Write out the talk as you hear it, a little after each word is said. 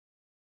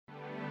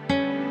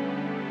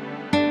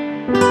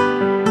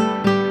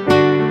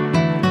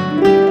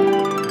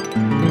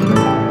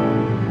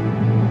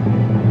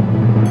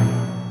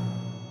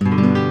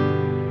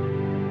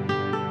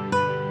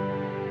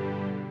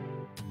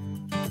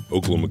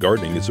Oklahoma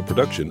Gardening is a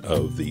production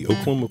of the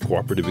Oklahoma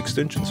Cooperative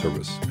Extension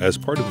Service as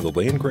part of the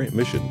land grant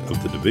mission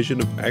of the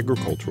Division of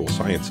Agricultural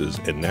Sciences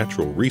and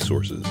Natural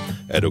Resources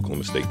at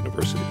Oklahoma State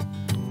University,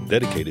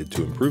 dedicated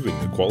to improving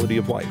the quality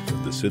of life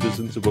of the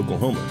citizens of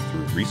Oklahoma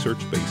through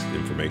research-based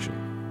information.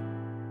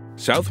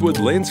 Southwood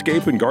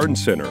Landscape and Garden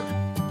Center,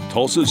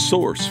 Tulsa's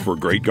source for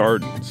great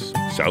gardens,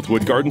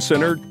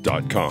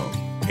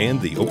 southwoodgardencenter.com.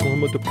 And the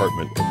Oklahoma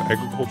Department of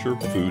Agriculture,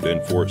 Food,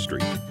 and Forestry,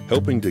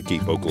 helping to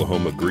keep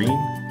Oklahoma green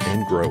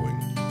and growing.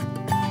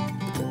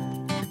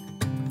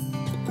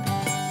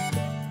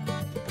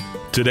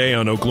 Today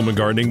on Oklahoma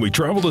Gardening, we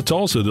travel to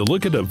Tulsa to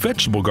look at a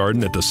vegetable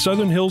garden at the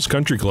Southern Hills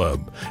Country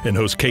Club. And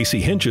host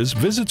Casey Hentges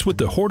visits with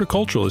the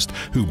horticulturalist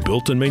who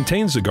built and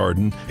maintains the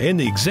garden and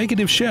the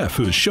executive chef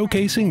who is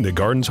showcasing the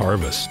garden's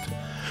harvest.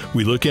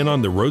 We look in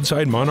on the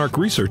Roadside Monarch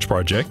Research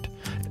Project,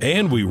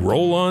 and we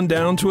roll on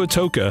down to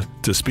Atoka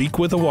to speak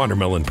with a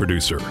watermelon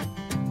producer.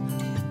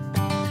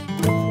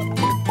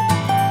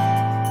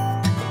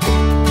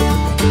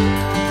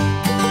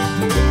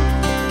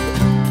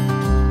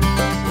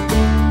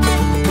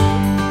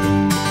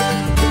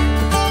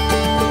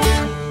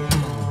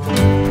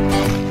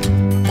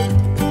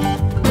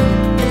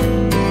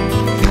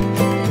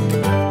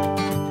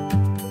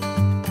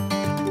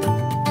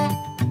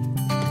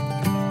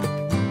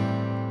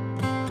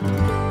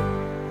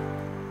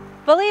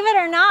 Believe it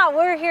or not,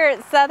 we're here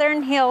at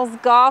Southern Hills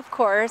Golf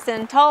Course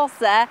in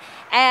Tulsa,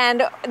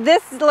 and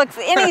this looks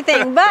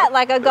anything but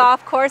like a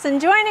golf course.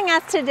 And joining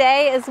us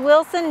today is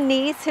Wilson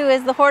Neese, who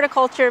is the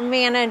horticulture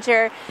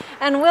manager.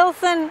 And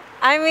Wilson,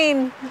 I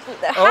mean,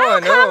 how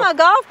come a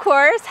golf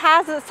course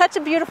has such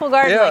a beautiful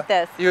garden like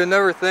this? You would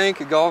never think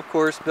a golf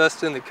course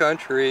best in the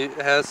country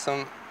has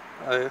some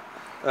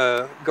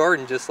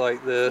garden just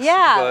like this.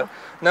 Yeah. But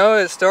no,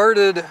 it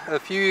started a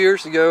few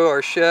years ago.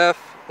 Our chef,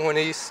 when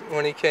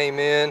he came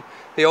in,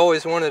 he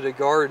always wanted a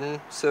garden,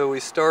 so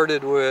we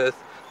started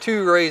with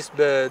 2 raised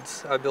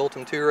beds. I built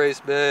him 2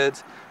 raised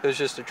beds. It was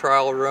just a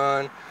trial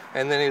run,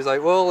 and then he was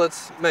like, well,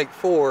 let's make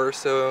 4,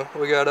 so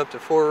we got up to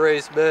 4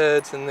 raised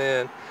beds. And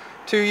then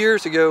 2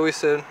 years ago we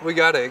said we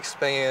got to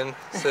expand.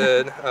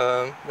 Said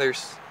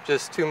there's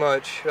just too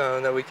much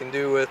that we can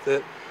do with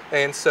it,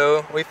 and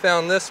so we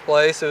found this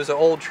place. It was an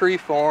old tree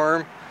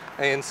farm,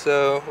 and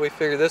so we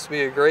figured this would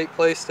be a great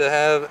place to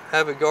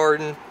have a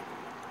garden.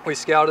 We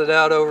scouted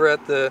out over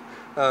at the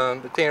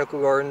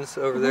botanical gardens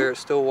over there at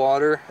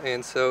Stillwater,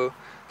 and so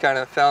kind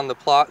of found the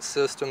plot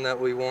system that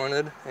we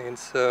wanted. And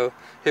so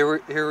here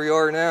we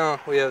are now.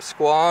 We have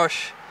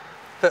squash,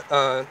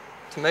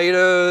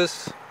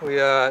 tomatoes, we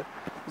got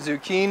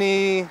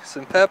zucchini,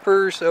 some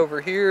peppers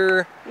over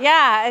here.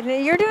 Yeah,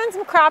 and you're doing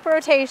some crop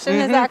rotation,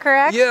 is that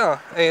correct? Yeah,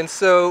 and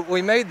so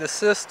we made the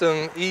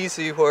system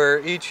easy where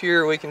each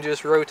year we can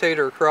just rotate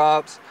our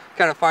crops,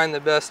 kind of find the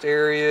best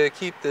area,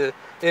 keep the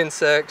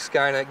insects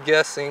kind of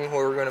guessing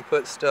where we're going to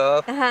put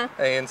stuff.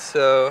 And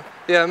so,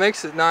 yeah, it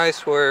makes it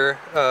nice where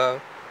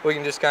we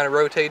can just kind of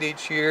rotate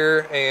each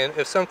year, and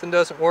if something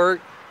doesn't work,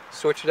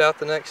 switch it out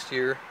the next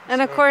year.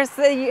 And of course,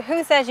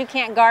 who says you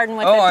can't garden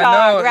with a I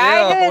dog, know,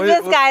 right? yeah. Who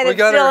is this guy that's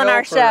still in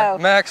our show?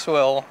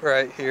 Maxwell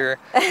right here.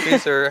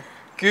 He's our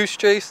goose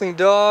chasing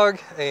dog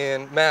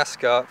and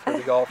mascot for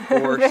the golf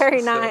course.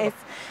 Very nice.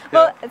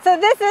 Well, so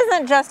this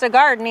isn't just a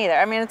garden either.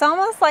 I mean, it's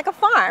almost like a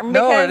farm,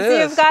 because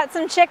you've got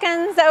some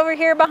chickens over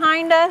here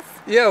behind us.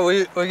 Yeah,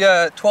 we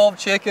got 12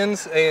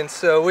 chickens, and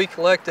so we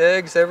collect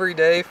eggs every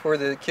day for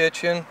the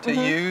kitchen to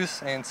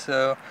use. And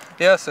so,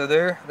 yeah, so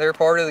they're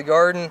part of the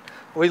garden.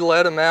 We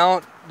let them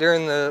out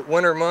during the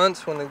winter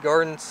months when the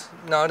garden's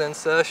not in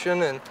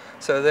session, and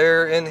so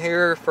they're in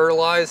here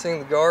fertilizing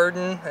the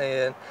garden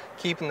and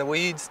keeping the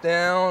weeds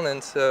down,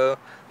 and so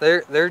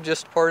they're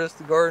just part of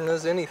the garden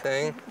as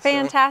anything.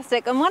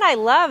 Fantastic. And what I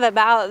love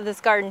about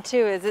this garden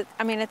too is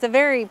it's a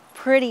very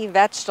pretty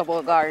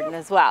vegetable garden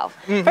as well.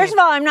 First of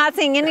all, I'm not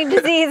seeing any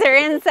disease or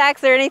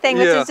insects or anything,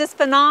 which is just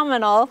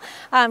phenomenal,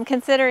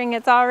 considering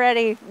it's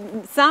already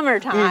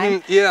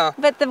summertime. Yeah.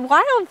 But the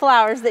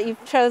wildflowers that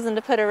you've chosen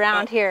to put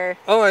around here.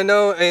 Oh, I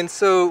know. And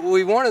so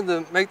we wanted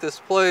to make this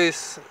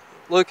place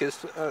look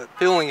as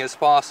appealing as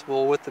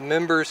possible with the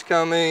members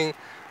coming,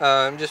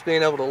 just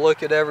being able to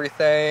look at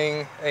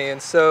everything.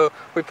 And so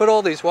we put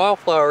all these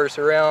wildflowers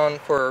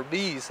around for our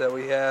bees that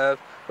we have.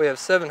 We have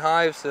 7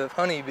 hives of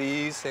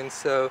honeybees, and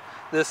so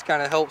this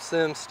kind of helps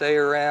them stay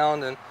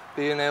around and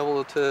being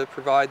able to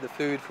provide the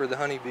food for the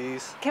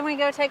honeybees. Can we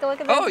go take a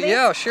look at those bees?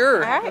 Yeah,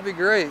 sure. All right. That'd be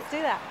great. Let's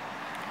do that.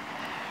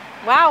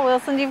 Wow,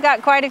 Wilson, you've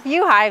got quite a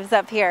few hives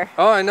up here.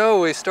 Oh, I know.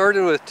 We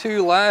started with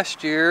 2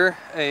 last year,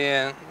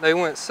 and they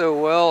went so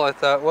well, I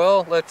thought,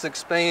 well, let's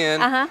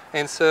expand.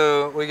 And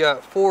so we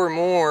got 4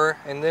 more,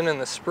 and then in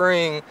the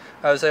spring,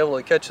 I was able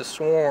to catch a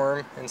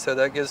swarm, and so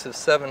that gives us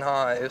 7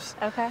 hives.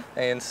 Okay.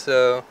 And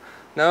so,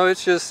 no,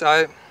 it's just,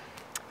 I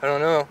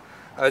don't know.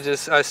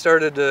 I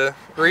started to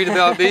read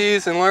about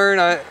bees and learn.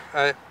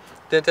 I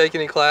didn't take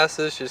any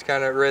classes, just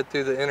kind of read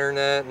through the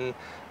internet and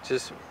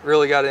just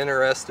really got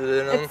interested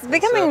in them. It's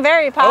becoming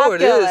very popular. Oh,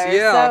 it is,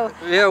 yeah.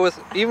 So. Yeah,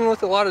 even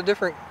with a lot of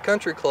different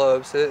country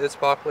clubs, it's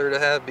popular to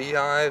have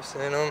beehives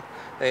in them.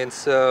 And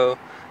so,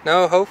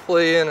 no,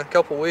 hopefully in a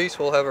couple weeks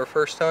we'll have our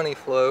first honey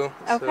flow.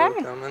 Okay.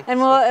 Coming. And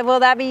will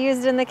that be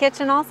used in the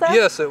kitchen also?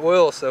 Yes, it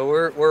will. So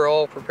we're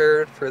all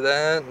prepared for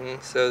that.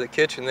 And so the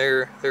kitchen,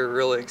 they're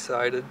really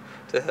excited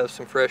to have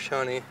some fresh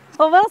honey.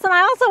 Well, Wilson,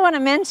 I also want to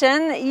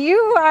mention you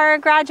are a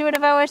graduate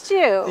of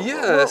OSU.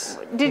 Yes.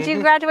 Did you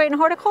graduate in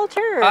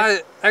horticulture? Or?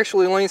 I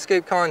actually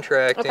landscape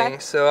contracting. Okay.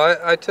 So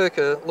I took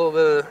a little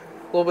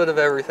bit of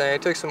everything. I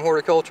took some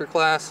horticulture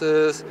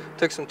classes,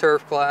 took some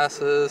turf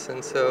classes,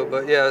 and so,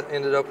 but yeah,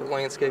 ended up with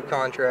landscape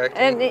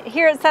contracting. And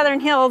here at Southern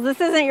Hills,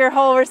 this isn't your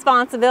whole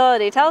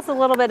responsibility. Tell us a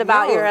little bit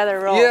about your other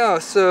roles. Yeah,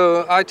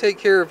 so I take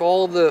care of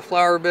all the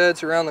flower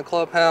beds around the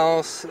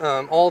clubhouse,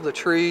 all the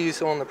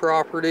trees on the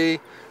property.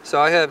 So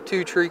I have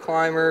 2 tree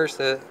climbers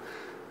that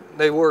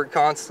they work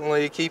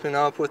constantly keeping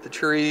up with the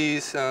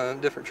trees,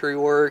 different tree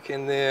work,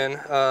 and then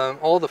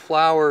all the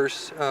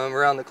flowers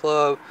around the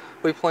club.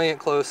 We plant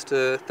close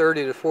to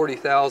 30 to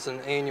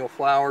 40,000 annual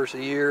flowers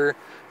a year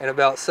and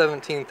about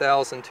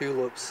 17,000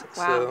 tulips.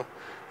 Wow. So,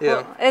 yeah.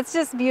 Well, it's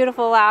just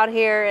beautiful out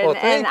here, and, Well,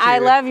 thank I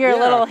you. love your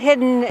little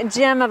hidden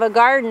gem of a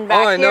garden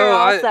back here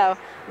also.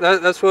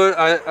 That's what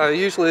I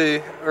usually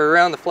are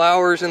around the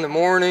flowers in the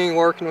morning,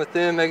 working with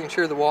them, making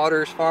sure the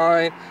water's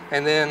fine,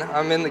 and then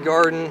I'm in the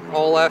garden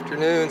all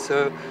afternoon.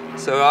 So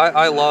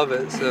I love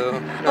it. So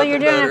well, you're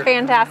doing a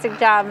fantastic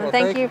job, and well,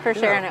 thank you for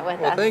sharing it with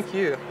us. Well, thank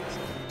you.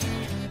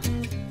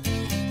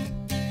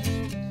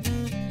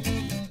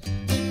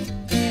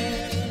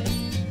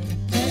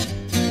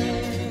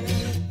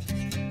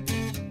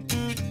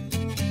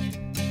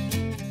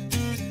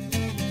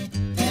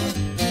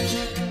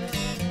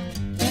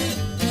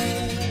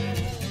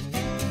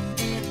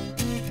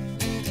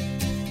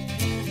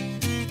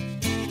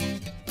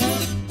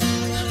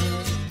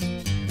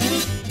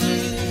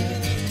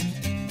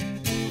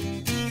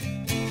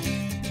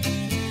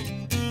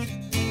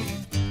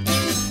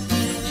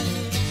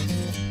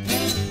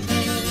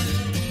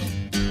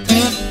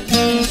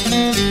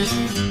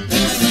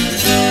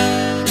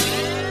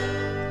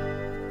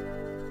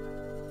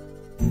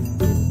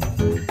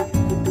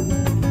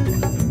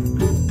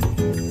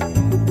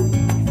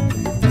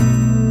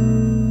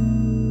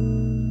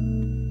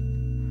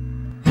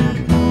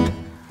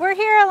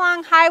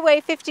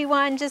 Highway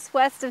 51 just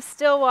west of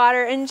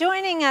Stillwater, and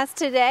joining us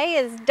today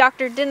is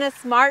Dr.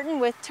 Dennis Martin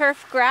with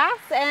Turf Grass.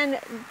 And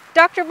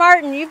Dr.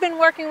 Martin, you've been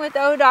working with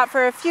ODOT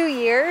for a few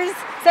years,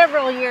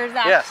 several years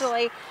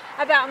actually, yes,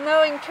 about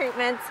mowing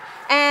treatments.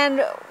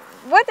 And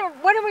what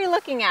are we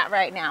looking at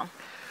right now?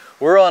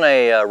 We're on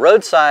a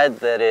roadside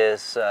that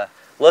is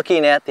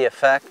looking at the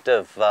effect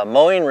of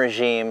mowing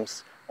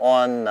regimes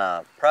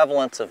on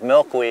prevalence of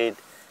milkweed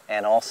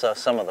and also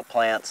some of the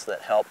plants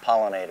that help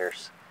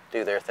pollinators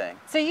do their thing.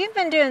 So you've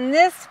been doing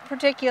this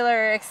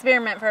particular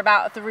experiment for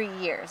about 3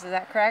 years, is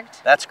that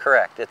correct? That's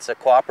correct. It's a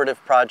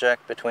cooperative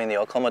project between the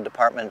Oklahoma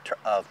Department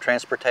of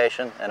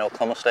Transportation and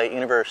Oklahoma State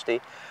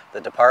University.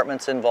 The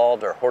departments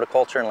involved are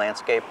horticulture and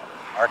landscape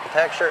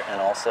architecture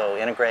and also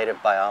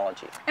integrative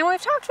biology. And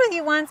we've talked with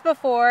you once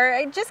before.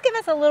 Just give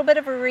us a little bit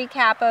of a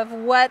recap of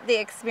what the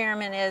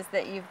experiment is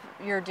that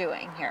you're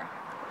doing here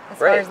as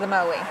far as the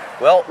mowing.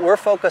 Well, we're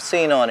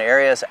focusing on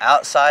areas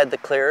outside the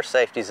clear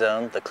safety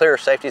zone. The clear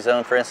safety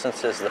zone, for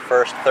instance, is the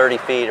first 30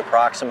 feet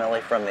approximately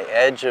from the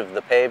edge of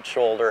the paved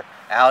shoulder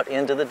out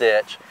into the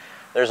ditch.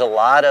 There's a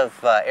lot of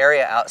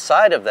area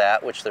outside of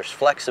that, which there's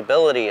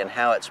flexibility in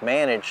how it's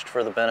managed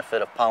for the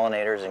benefit of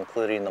pollinators,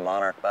 including the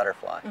monarch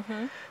butterfly.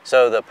 Mm-hmm.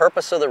 So the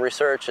purpose of the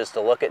research is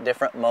to look at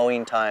different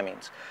mowing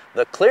timings.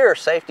 The clear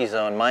safety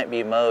zone might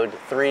be mowed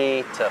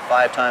 3 to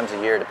 5 times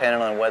a year,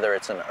 depending on whether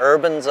it's an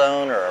urban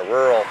zone or a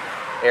rural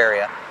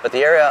area. But the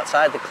area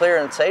outside the clear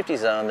and safety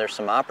zone, there's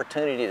some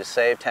opportunity to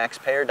save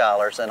taxpayer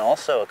dollars and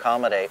also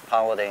accommodate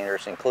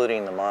pollinators,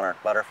 including the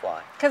monarch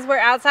butterfly. Because we're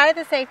outside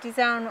the safety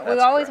zone, we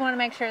always want to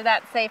make sure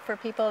that's safe for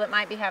people that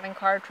might be having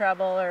car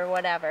trouble or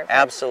whatever.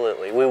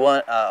 Absolutely. We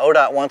want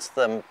ODOT wants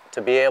them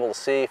to be able to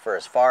see for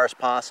as far as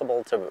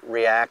possible, to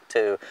react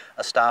to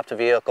a stopped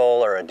vehicle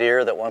or a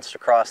deer that wants to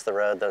cross the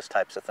road, those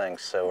types of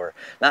things. So we're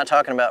not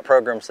talking about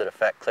programs that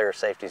affect clear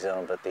safety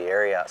zone, but the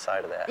area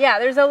outside of that. Yeah,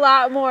 there's a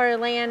lot more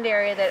land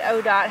area that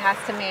ODOT has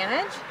to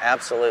manage.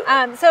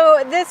 Absolutely.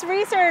 So this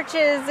research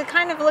is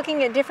kind of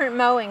looking at different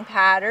mowing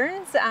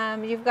patterns.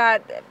 You've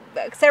got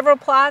several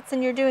plots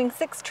and you're doing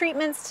 6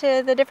 treatments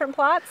to the different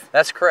plots?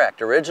 That's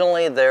correct.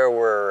 Originally there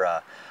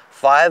were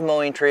 5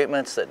 mowing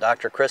treatments that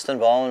Dr. Kristen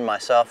Ball and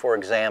myself were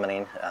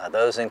examining.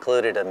 Those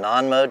included a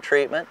non-mowed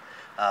treatment,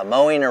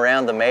 mowing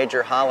around the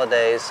major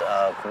holidays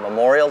of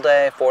Memorial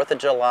Day, 4th of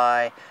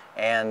July,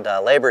 and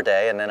Labor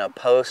Day, and then a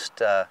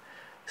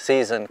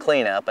post-season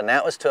cleanup, and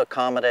that was to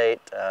accommodate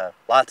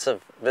lots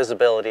of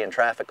visibility and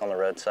traffic on the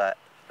roadside.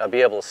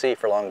 Be able to see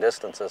for long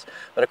distances.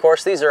 But of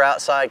course these are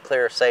outside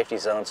clear safety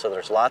zones, so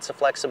there's lots of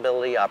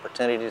flexibility,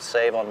 opportunity to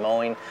save on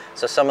mowing.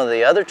 So some of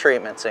the other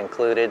treatments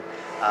included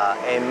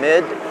a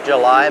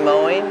mid-July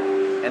mowing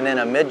and then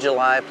a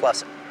mid-July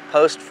plus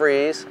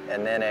post-freeze,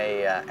 and then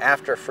a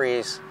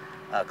after-freeze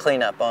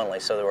cleanup only.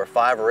 So there were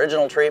 5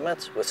 original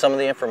treatments. With some of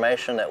the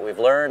information that we've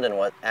learned and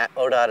what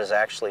ODOT has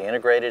actually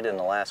integrated in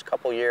the last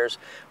couple years,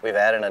 we've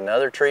added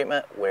another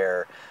treatment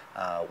where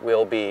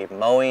we'll be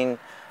mowing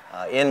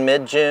in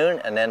mid-June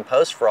and then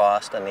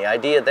post-frost, and the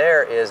idea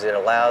there is it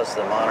allows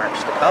the monarchs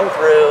to come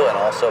through and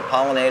also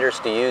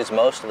pollinators to use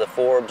most of the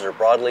forbs or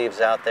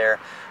broadleaves out there,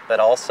 but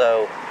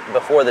also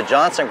before the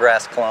Johnson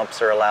grass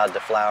clumps are allowed to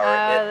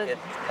flower, it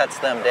cuts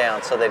them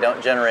down so they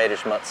don't generate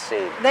as much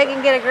seed. They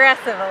can get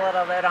aggressive a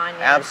little bit on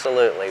you.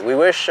 Absolutely. We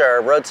wish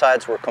our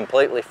roadsides were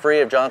completely free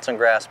of Johnson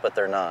grass, but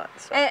they're not.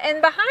 So.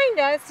 And behind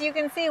us, you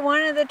can see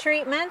one of the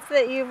treatments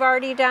that you've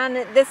already done.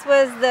 This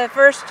was the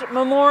first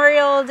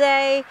Memorial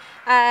Day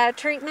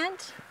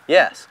treatment?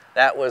 Yes,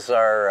 that was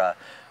our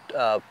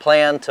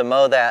plan to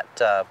mow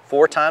that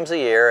 4 times a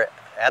year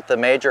at the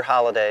major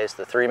holidays,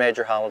 the 3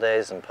 major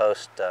holidays and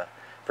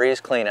post-freeze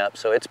cleanup.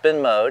 So it's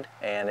been mowed,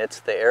 and it's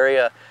the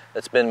area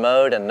that's been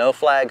mowed and no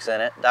flags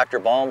in it. Dr.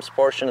 Baum's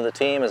portion of the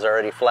team has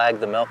already flagged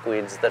the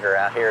milkweeds that are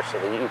out here so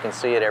that you can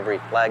see at every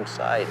flagged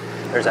site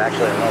there's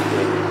actually a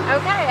milkweed.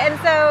 Okay, and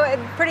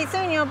so pretty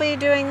soon you'll be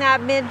doing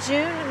that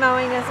mid-June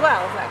mowing as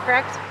well, is that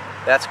correct?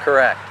 That's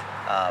correct.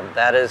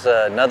 That is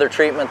another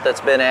treatment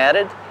that's been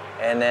added,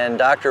 and then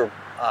Dr.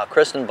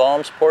 Kristen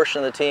Baum's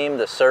portion of the team,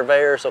 the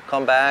surveyors will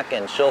come back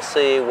and she'll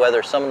see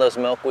whether some of those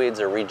milkweeds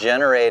are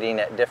regenerating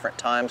at different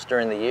times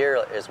during the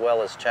year, as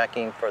well as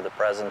checking for the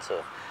presence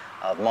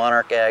of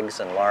monarch eggs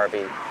and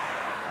larvae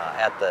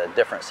at the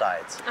different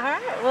sites. All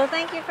right, well,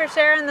 thank you for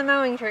sharing the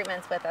mowing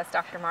treatments with us,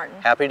 Dr.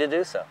 Martin. Happy to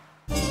do so.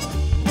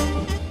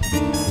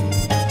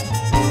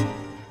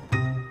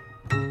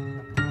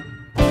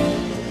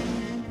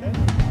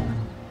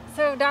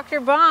 So, Dr.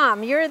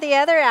 Baum, you're the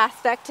other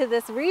aspect to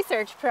this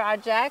research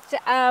project.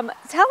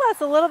 Tell us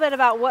a little bit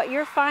about what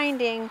you're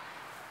finding.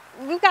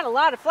 We've got a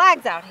lot of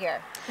flags out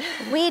here.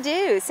 We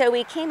do. So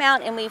we came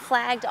out and we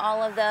flagged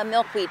all of the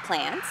milkweed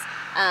plants.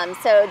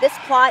 So this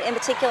plot in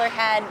particular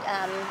had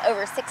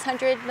over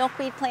 600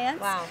 milkweed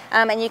plants. Wow.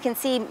 And you can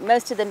see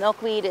most of the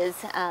milkweed is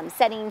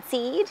setting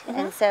seed,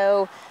 and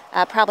so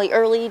probably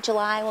early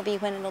July will be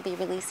when it'll be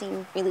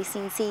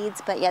releasing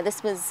seeds. But yeah,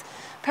 this was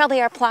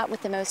probably our plot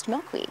with the most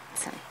milkweed.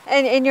 So.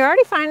 And you're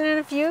already finding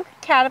a few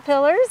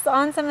caterpillars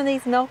on some of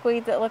these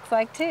milkweeds, it looks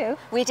like, too.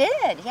 We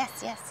did,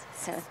 yes.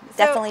 So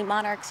definitely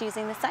monarchs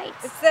using the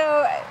sites.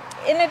 So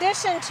in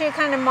addition to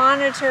kind of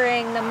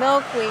monitoring the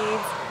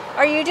milkweeds,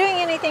 are you doing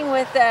anything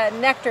with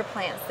nectar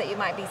plants that you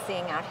might be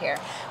seeing out here?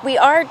 We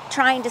are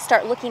trying to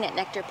start looking at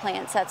nectar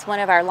plants. That's one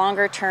of our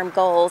longer term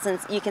goals. And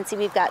you can see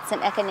we've got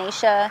some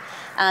echinacea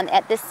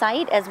at this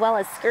site, as well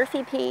as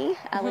scurfy pea,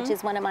 which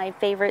is one of my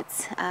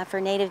favorites for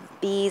native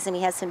bees. And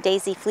we have some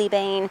daisy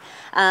fleabane.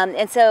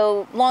 And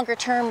so longer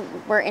term,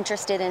 we're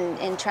interested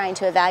in trying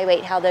to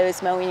evaluate how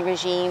those mowing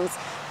regimes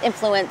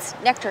influence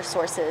nectar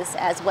sources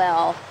as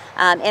well.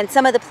 And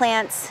some of the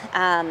plants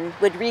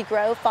would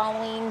regrow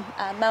following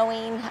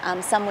mowing,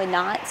 some would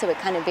not, so it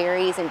kind of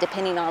varies, and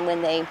depending on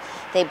when they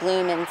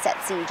bloom and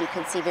set seed, you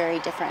can see very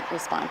different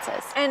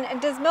responses. And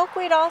does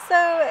milkweed also,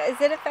 is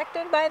it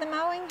affected by the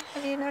mowing?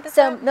 Have you noticed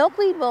So that?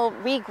 milkweed will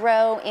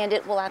regrow and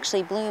it will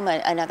actually bloom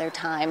another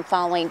time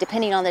following,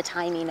 depending on the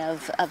timing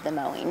of the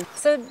mowing.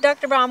 So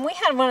Dr. Baum, we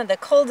had one of the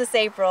coldest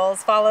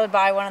Aprils followed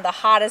by one of the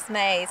hottest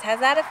Mays. Has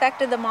that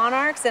affected the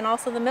monarchs and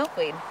also the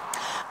milkweed?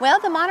 Well,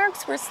 the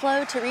monarchs were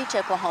slow to reach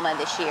Oklahoma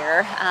this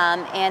year,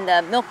 and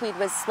the milkweed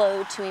was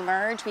slow to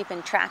emerge. We've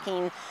been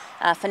tracking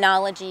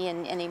phenology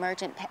and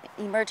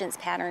emergence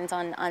patterns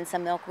on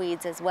some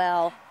milkweeds as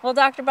well. Well,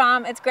 Dr.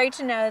 Baum, it's great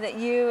to know that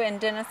you and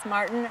Dennis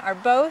Martin are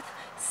both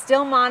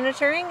still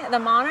monitoring the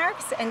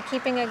monarchs and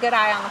keeping a good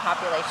eye on the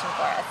population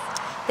for us.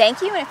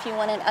 Thank you, and if you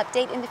want an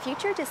update in the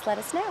future, just let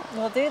us know.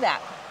 We'll do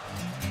that.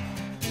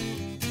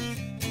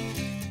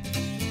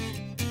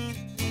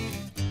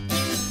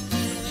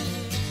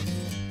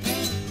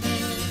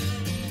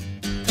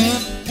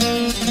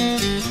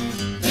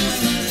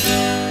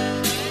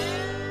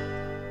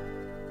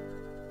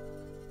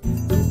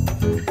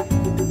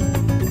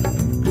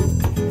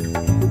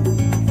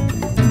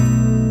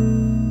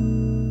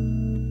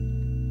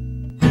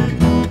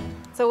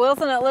 So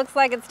Wilson, it looks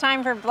like it's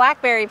time for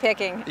blackberry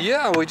picking.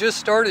 Yeah, we just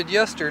started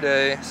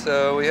yesterday,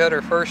 so we had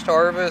our first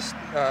harvest,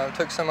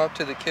 took some up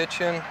to the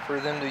kitchen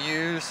for them to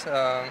use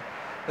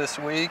this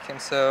week,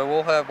 and so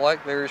we'll have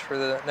blackberries for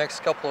the next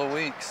couple of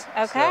weeks.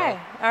 Okay,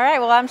 so. all right,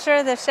 well, I'm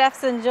sure the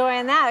chef's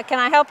enjoying that. Can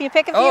I help you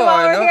pick a few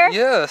while we're here?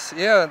 Yes,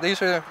 yeah,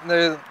 these are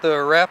the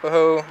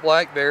Arapaho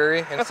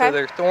blackberry, and so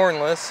they're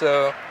thornless,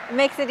 so. It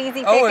makes it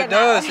easy picking. Oh, it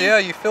does, yeah,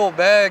 you feel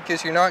bad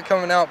because you're not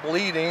coming out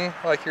bleeding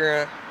like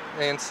you're,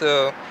 and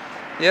so.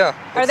 Yeah.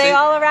 Are they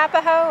all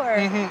Arapaho? Or?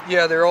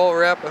 Yeah, they're all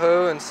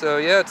Arapaho, and so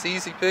yeah, it's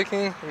easy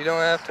picking. You don't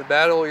have to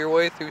battle your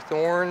way through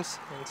thorns,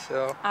 and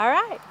so. All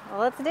right, well,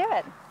 let's do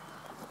it.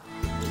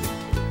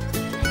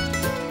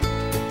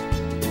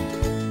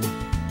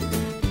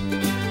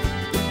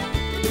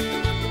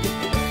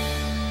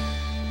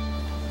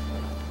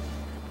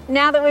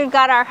 Now that we've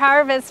got our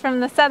harvest from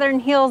the Southern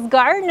Hills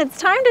Garden, it's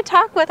time to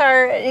talk with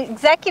our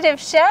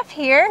executive chef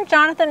here,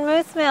 Jonathan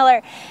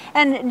Moosemiller.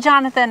 And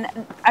Jonathan,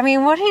 I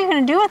mean, what are you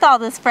going to do with all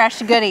this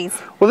fresh goodies?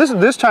 Well,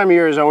 this time of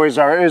year is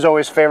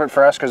always favorite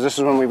for us, because this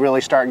is when we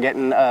really start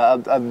getting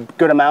a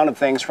good amount of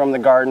things from the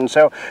garden.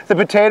 So the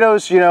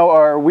potatoes, you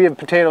know, we have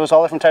potatoes,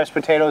 all different types of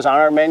potatoes on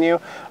our menu.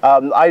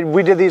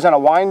 We did these on a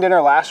wine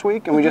dinner last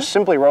week, and we just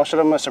simply roasted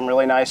them with some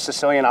really nice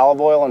Sicilian olive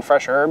oil and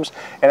fresh herbs.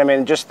 And I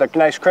mean, just the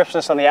nice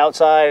crispness on the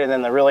outside, and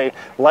then the really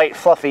light,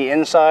 fluffy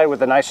inside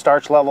with the nice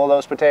starch level of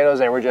those potatoes.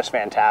 They were just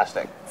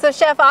fantastic. So,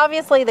 Chef,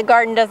 obviously the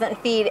garden doesn't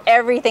feed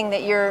everything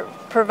that you're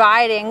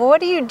providing. What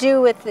do you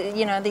do with,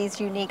 you know, these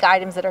unique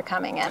items that are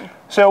coming in?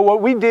 So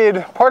what we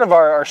did, part of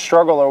our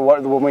struggle,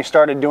 or when we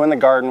started doing the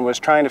garden, was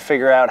trying to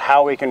figure out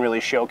how we can really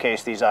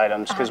showcase these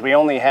items, because we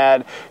only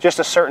had just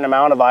a certain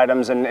amount of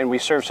items, and we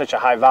serve such a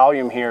high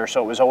volume here,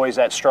 so it was always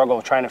that struggle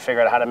of trying to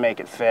figure out how to make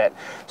it fit.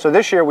 So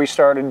this year we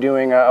started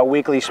doing a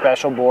weekly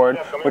special board,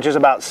 which is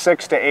about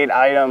 6 to 8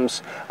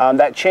 items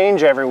that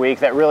change every week,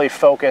 that really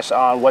focus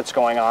on what's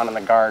going on in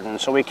the garden.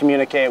 So we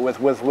communicate with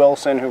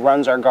Wilson, who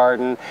runs our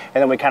garden,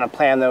 and then we kind of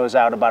plan those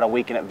out about a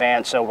week in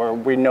advance, so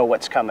we know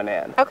what's coming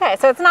in. Okay,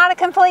 so it's not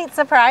a complete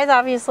surprise.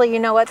 Obviously, you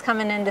know what's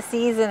coming into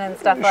season and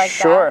stuff like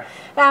Sure.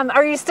 that.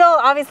 Are you still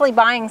obviously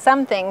buying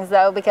some things,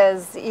 though,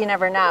 because you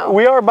never know?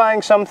 We are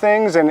buying some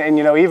things, and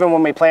you know, even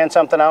when we plan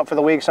something out for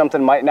the week,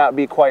 something might not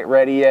be quite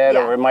ready yet,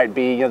 or it might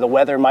be, you know, the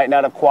weather might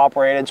not have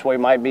cooperated, so we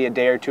might be a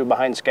day or two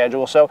behind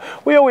schedule. So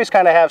we always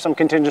kind of have some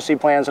contingency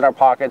plans in our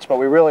pockets, but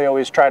we really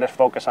always try to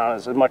focus on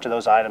as much of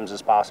those items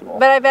as possible.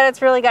 But I bet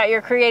it's really got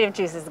your creative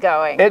juices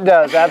going. It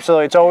does,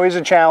 absolutely. It's always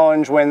a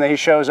challenge when he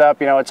shows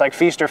up. You know, it's like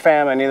feast or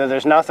famine. Either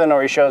there's nothing,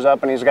 or he shows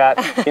up and he's got,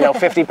 you know,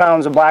 50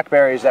 pounds of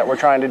blackberries that we're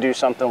trying to do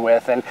something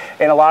with. And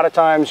a lot of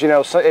times, you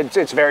know,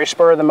 it's very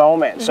spur of the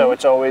moment. So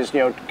it's always, you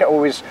know,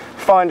 always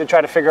fun to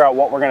try to figure out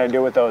what we're going to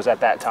do with those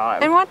at that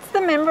time. And what's the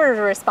members'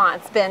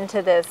 response been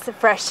to this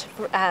fresh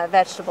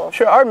vegetables?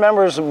 Sure, our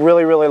members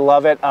really, really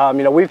love it.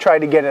 You know, we've tried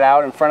to get it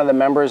out in front of the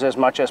members as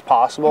much as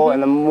possible,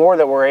 and the more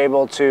that we're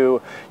able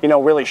to, you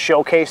know, really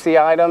showcase the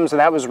items, and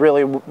that was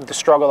really the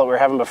struggle that we were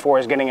having before,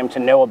 is getting them to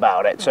know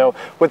about it. So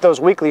with those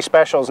weekly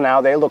specials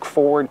now, they look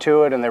forward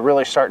to it, and they're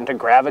really starting to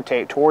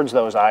gravitate towards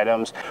those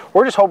items.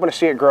 We're just hoping to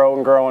see it grow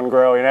and grow and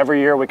grow, and every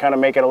year we kind of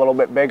make it a little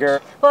bit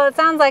bigger. Well, it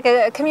sounds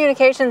like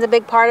communication's a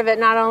big part of it,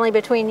 not only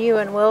between you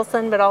and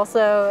Wilson, but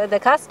also the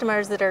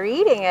customers that are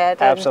eating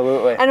it.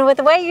 Absolutely. And with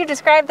the way you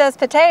describe those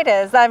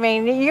potatoes, I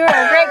mean, you're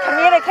a great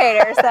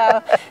communicator,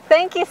 so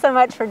thank you so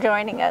much for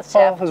joining us,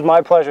 Chef. Oh, it was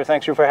my pleasure.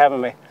 Thanks for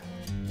having me.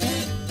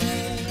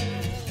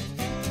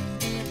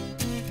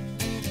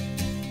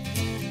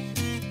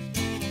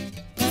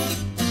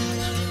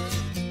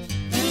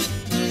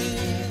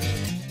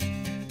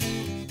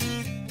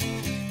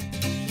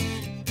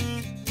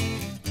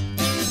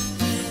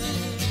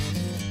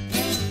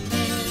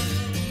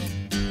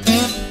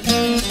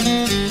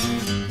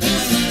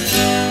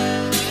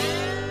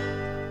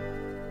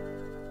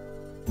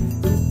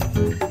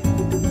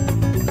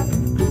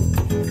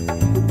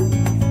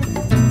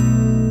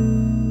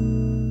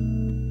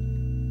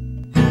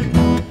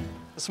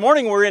 This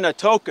morning we're in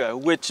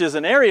Atoka, which is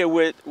an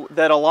area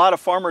that a lot of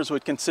farmers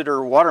would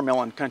consider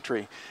watermelon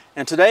country.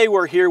 And today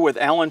we're here with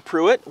Alan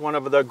Pruitt, one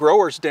of the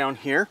growers down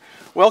here.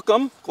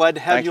 Welcome, glad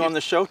to have you on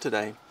the show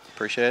today.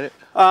 Appreciate it.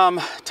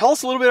 Tell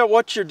us a little bit about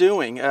what you're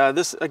doing.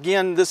 This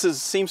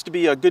seems to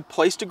be a good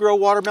place to grow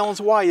watermelons.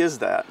 Why is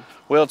that?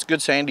 Well, it's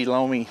good sandy,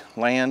 loamy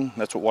land.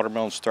 That's what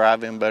watermelons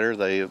thrive in better.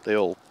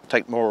 They'll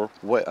take more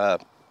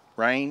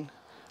rain,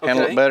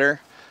 handle it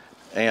better,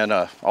 and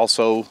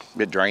also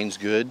it drains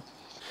good.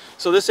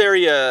 So this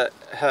area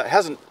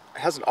hasn't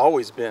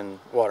always been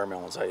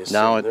watermelons, I assume.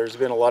 No, there's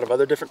been a lot of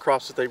other different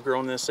crops that they've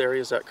grown in this area.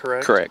 Is that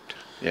correct? Correct.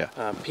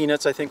 Yeah.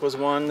 Peanuts, I think, was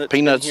one that's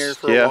been here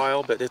for a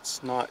while, but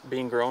it's not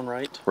being grown,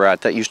 right? Right.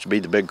 That used to be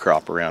the big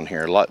crop around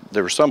here.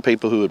 There were some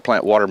people who would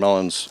plant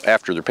watermelons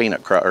after their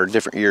peanut crop, or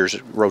different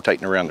years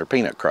rotating around their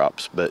peanut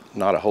crops, but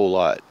not a whole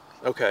lot.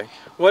 Okay.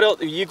 What else?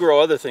 You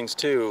grow other things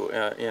too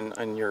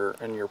in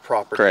your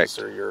properties. Correct.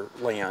 Or your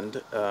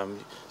land.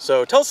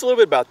 So tell us a little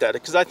bit about that,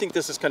 because I think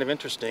this is kind of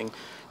interesting.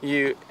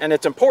 And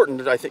it's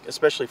important, I think,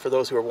 especially for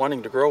those who are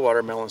wanting to grow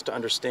watermelons, to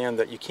understand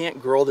that you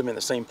can't grow them in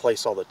the same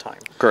place all the time.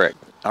 Correct.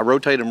 I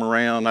rotate them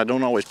around. I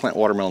don't always plant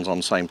watermelons on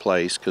the same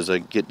place because they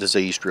get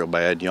diseased real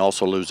bad. And you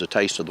also lose the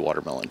taste of the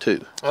watermelon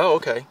too. Oh,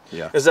 okay.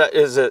 Yeah. Is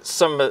it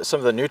some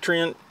of the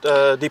nutrient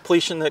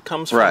depletion that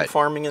comes from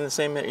farming in the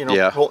same,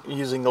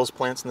 using those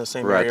plants in the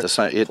same area?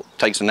 Right. It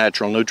takes the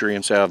natural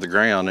nutrients out of the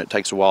ground. It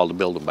takes a while to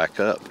build them back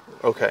up.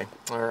 Okay.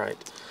 All right.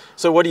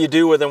 So what do you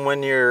do with them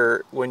what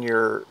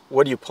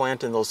do you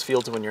plant in those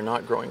fields when you're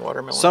not growing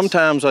watermelons?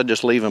 Sometimes I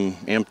just leave them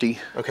empty.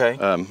 Okay.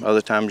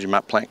 Other times you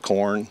might plant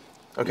corn.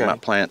 Okay. You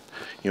might plant,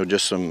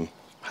 just some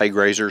hay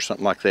grazers,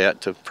 something like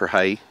that for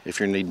hay if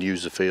you need to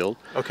use the field.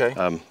 Okay.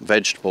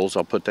 Vegetables,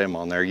 I'll put them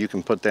on there. You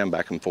can put them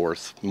back and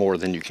forth more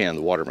than you can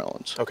the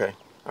watermelons. Okay.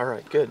 All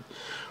right, good.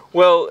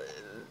 Well,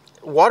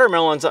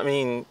 watermelons, I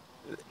mean,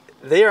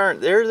 they're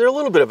a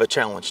little bit of a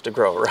challenge to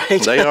grow,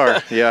 right? They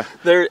are, yeah.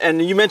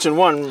 And you mentioned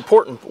one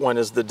important one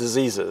is the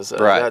diseases.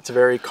 Right. That's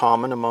very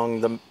common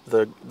among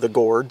the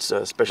gourds,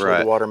 especially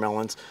Right. the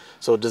watermelons.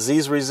 So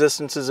disease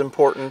resistance is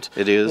important.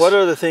 It is. What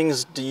other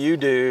things do you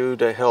do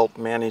to help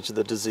manage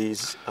the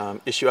disease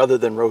issue other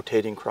than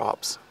rotating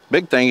crops?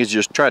 Big thing is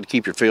just try to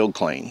keep your field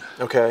clean.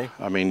 Okay.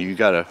 I mean,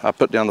 I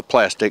put down the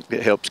plastic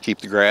that helps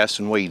keep the grass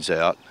and weeds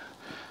out.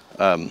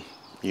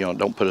 You know,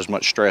 don't put as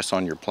much stress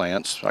on your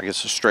plants. I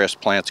guess a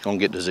stressed plant's gonna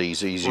get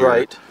disease easier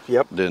Right.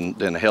 Yep.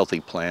 than a healthy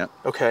plant.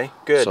 Okay,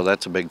 good. So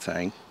that's a big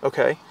thing.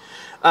 Okay.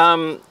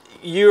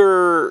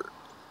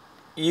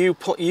 You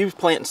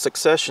plant in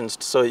successions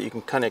so that you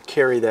can kind of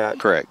carry that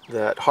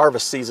that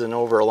harvest season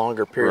over a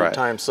longer period of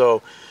time.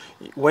 So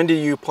when do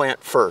you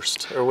plant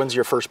first, or when's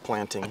your first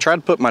planting? I try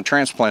to put my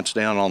transplants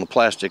down on the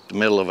plastic the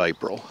middle of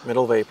April.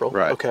 Middle of April.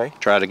 Right. Okay.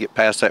 Try to get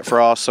past that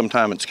frost.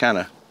 Sometimes it's kind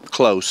of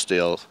close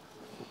still.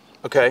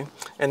 Okay.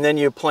 And then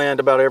you plant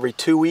about every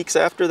 2 weeks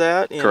after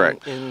that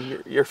Correct.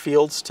 in your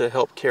fields to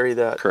help carry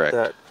that Correct.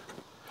 that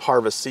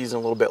harvest season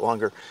a little bit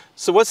longer.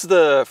 So what's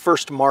the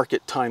first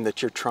market time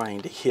that you're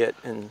trying to hit,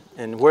 and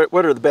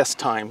what are the best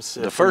times?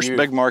 The first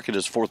big market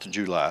is 4th of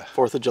July.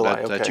 4th of July,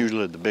 okay. That's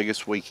usually the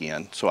biggest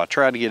weekend. So I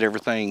try to get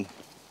everything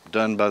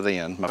done by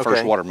then, my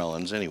first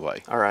watermelons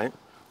anyway. All right.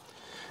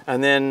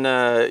 And then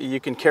you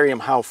can carry them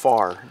how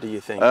far, do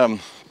you think?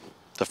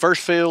 The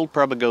first field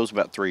probably goes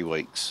about 3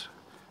 weeks,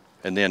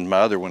 and then my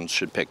other ones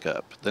should pick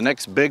up. The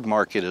next big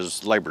market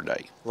is Labor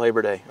Day.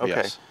 Labor Day, okay.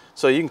 Yes.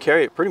 So you can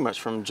carry it pretty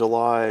much from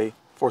July,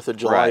 4th of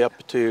July Right.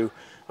 up to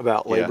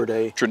about Labor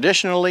Day.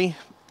 Traditionally,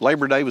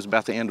 Labor Day was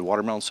about the end of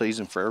watermelon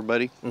season for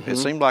everybody. It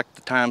seemed like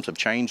the times have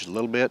changed a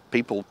little bit.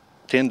 People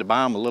tend to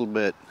buy them a little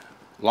bit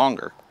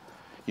longer.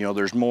 You know,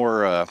 there's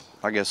more,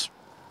 I guess,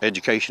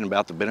 education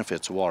about the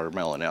benefits of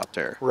watermelon out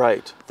there.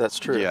 Right, that's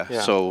true. Yeah,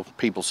 so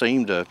people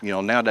seem to, you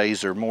know, nowadays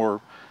they're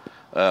more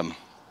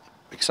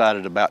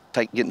excited about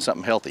getting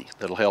something healthy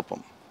that'll help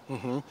them.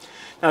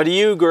 Now, do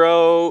you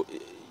grow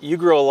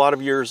a lot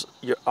of yours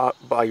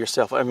by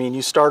yourself? I mean,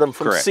 you start them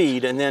from Correct.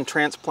 seed and then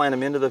transplant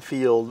them into the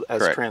field as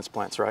Correct.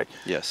 transplants, right?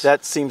 Yes.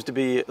 That seems to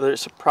be,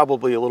 there's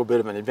probably a little bit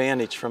of an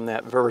advantage from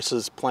that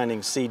versus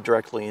planting seed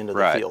directly into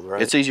the field,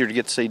 right? It's easier to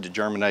get the seed to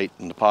germinate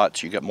in the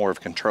pots. You got more of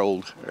a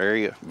controlled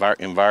area,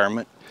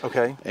 environment.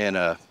 Okay. And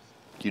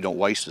you don't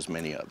waste as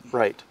many of them.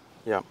 Right,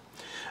 yeah.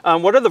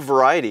 What are the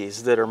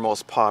varieties that are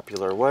most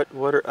popular?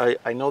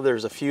 I know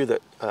there's a few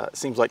that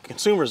seems like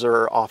consumers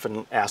are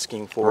often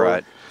asking for.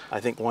 Right. I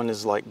think one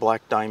is like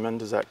Black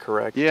Diamond, is that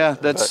correct? Yeah,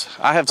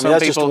 I have some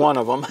that's people. just one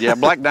of them. Yeah,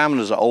 Black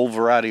Diamond is an old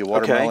variety of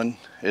watermelon.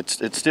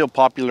 It's still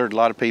popular to a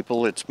lot of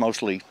people. It's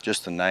mostly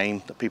just the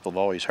name that people have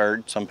always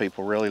heard. Some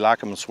people really like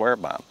them and swear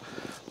by them.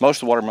 Most of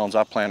the watermelons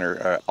I plant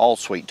are all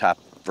sweet type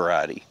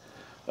variety.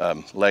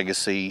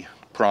 Legacy,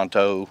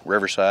 Pronto,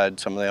 Riverside,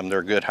 some of them,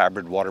 they're good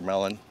hybrid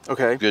watermelon.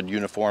 Okay. Good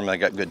uniform, they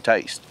got good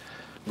taste.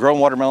 Growing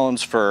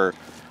watermelons for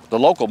the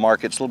local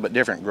market's a little bit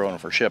different than growing them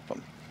for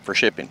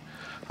shipping.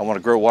 I want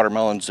to grow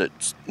watermelons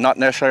that's not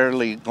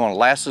necessarily going to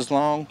last as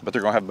long, but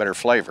they're going to have better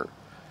flavor.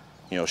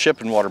 You know,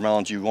 shipping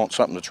watermelons, you want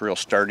something that's real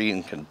sturdy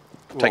and can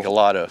take a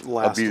lot of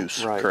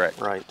abuse. Right, Correct.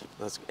 Right.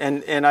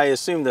 And I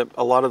assume that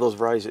a lot of those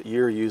varieties that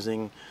you're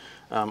using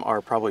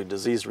are probably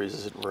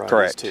disease-resistant varieties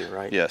Correct. too,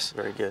 right? Yes.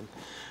 Very good.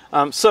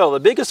 So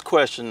the biggest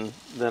question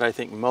that I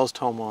think most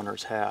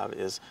homeowners have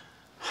is,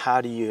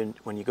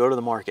 when you go to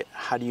the market,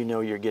 how do you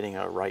know you're getting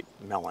a ripe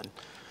melon?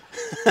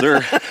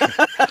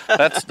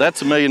 That's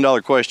 $1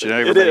 million question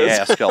everybody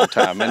asks all the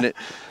time. And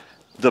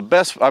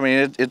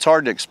it's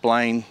hard to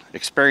explain.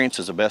 Experience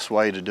is the best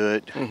way to do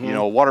it. You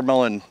know,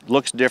 watermelon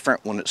looks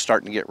different when it's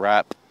starting to get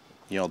ripe.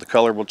 You know, the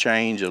color will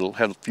change. It'll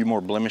have a few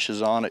more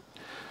blemishes on it.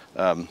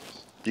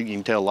 You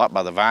can tell a lot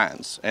by the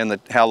vines and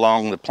how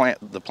long the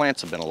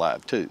plants have been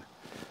alive too.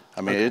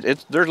 I mean,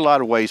 there's a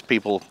lot of ways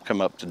people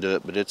come up to do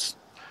it, but it's,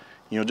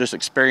 you know, just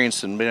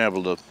experience and being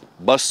able to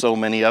bust so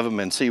many of them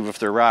and see if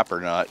they're ripe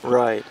or not.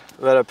 Right.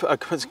 But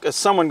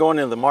someone going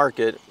into the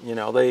market, you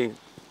know, they're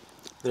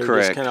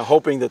just kind of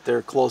hoping that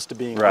they're close to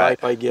being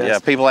ripe, I guess. Yeah,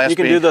 people ask me. You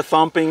can do the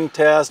thumping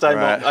test.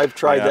 I've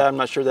tried that. I'm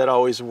not sure that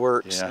always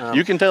works. Yeah.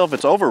 You can tell if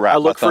it's overripe. I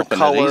look by for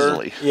color. it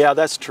easily. Yeah,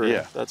 that's true.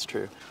 Yeah. That's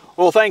true.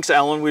 Well, thanks,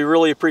 Alan. We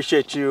really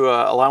appreciate you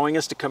allowing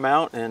us to come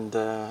out and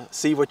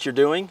see what you're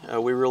doing.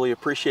 We really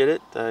appreciate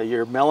it.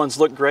 Your melons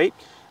look great,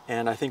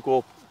 and I think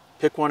we'll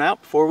pick one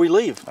out before we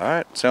leave. All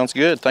right, sounds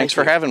good. Thanks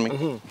for having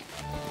me.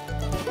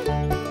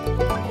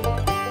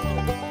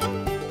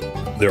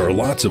 There are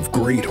lots of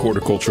great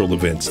horticultural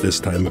events this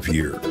time of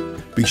year.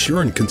 Be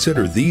sure and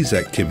consider these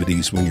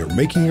activities when you're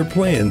making your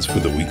plans for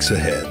the weeks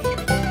ahead.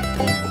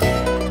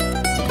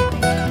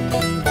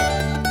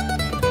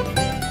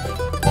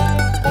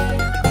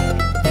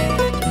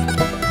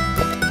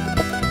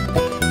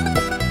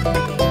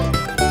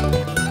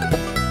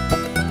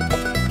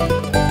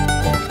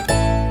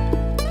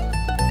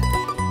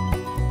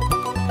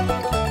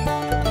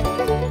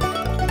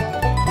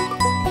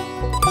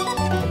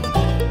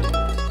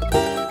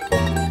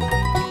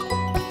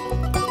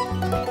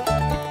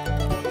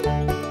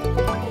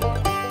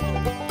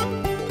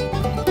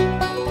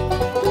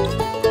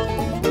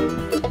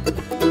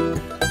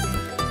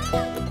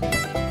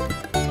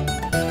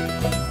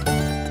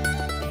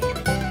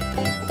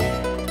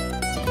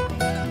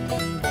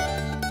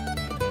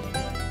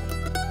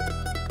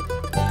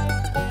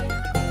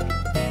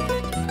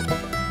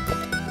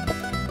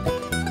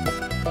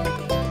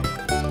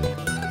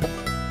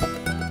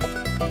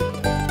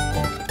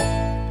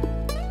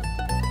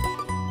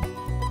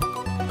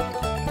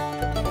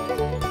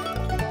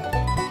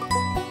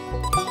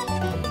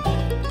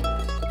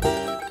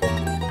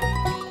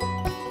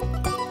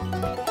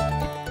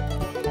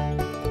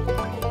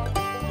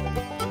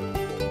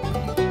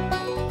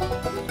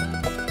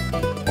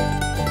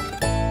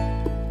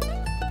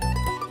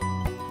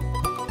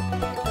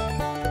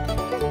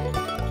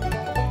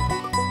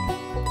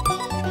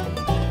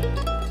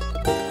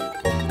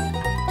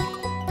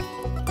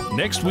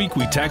 Next week,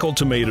 we tackle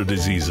tomato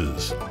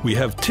diseases. We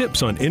have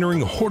tips on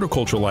entering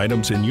horticultural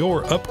items in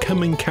your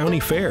upcoming county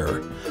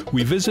fair.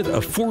 We visit a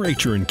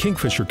 4-H'er in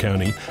Kingfisher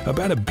County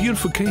about a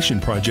beautification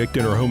project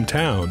in her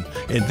hometown,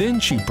 and then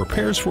she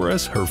prepares for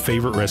us her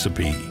favorite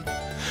recipe.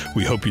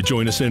 We hope you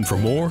join us in for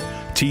more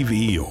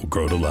TV You'll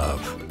Grow to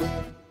Love.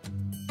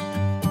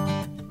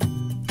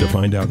 To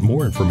find out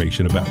more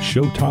information about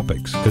show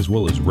topics, as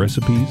well as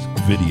recipes,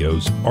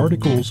 videos,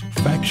 articles,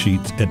 fact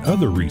sheets, and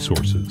other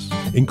resources,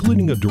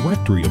 including a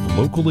directory of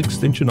local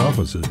extension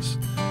offices,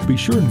 be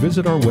sure and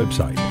visit our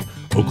website,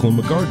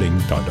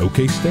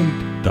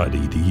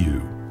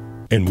 oklahomagardening.okstate.edu.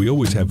 And we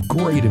always have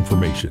great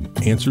information,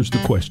 answers to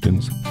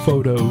questions,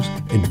 photos,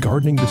 and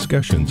gardening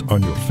discussions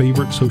on your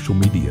favorite social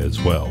media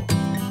as well.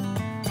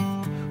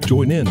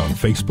 Join in on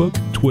Facebook,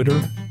 Twitter,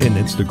 and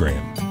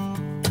Instagram.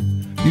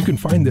 You can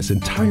find this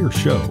entire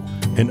show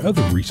and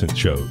other recent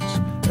shows,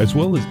 as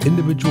well as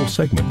individual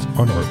segments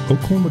on our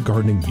Oklahoma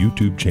Gardening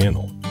YouTube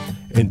channel.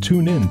 And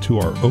tune in to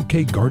our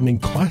OK Gardening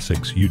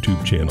Classics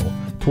YouTube channel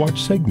to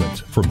watch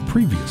segments from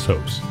previous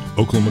hosts.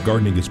 Oklahoma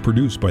Gardening is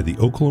produced by the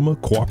Oklahoma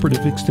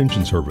Cooperative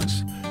Extension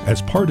Service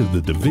as part of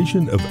the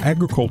Division of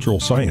Agricultural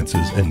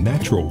Sciences and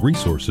Natural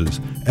Resources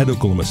at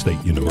Oklahoma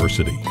State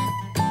University.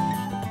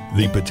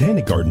 The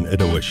Botanic Garden at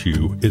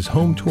OSU is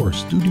home to our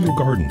studio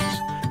gardens,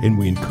 and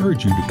we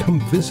encourage you to come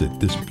visit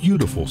this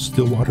beautiful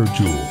Stillwater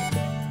jewel.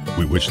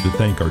 We wish to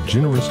thank our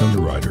generous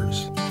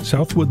underwriters,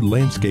 Southwood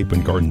Landscape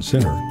and Garden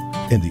Center,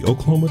 and the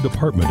Oklahoma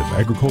Department of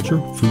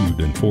Agriculture,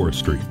 Food, and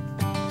Forestry.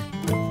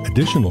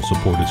 Additional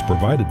support is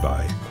provided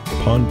by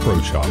Pond Pro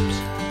Shops,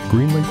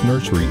 Greenleaf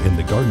Nursery and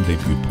the Garden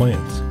Debut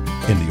Plants,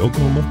 and the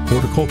Oklahoma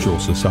Horticultural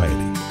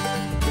Society.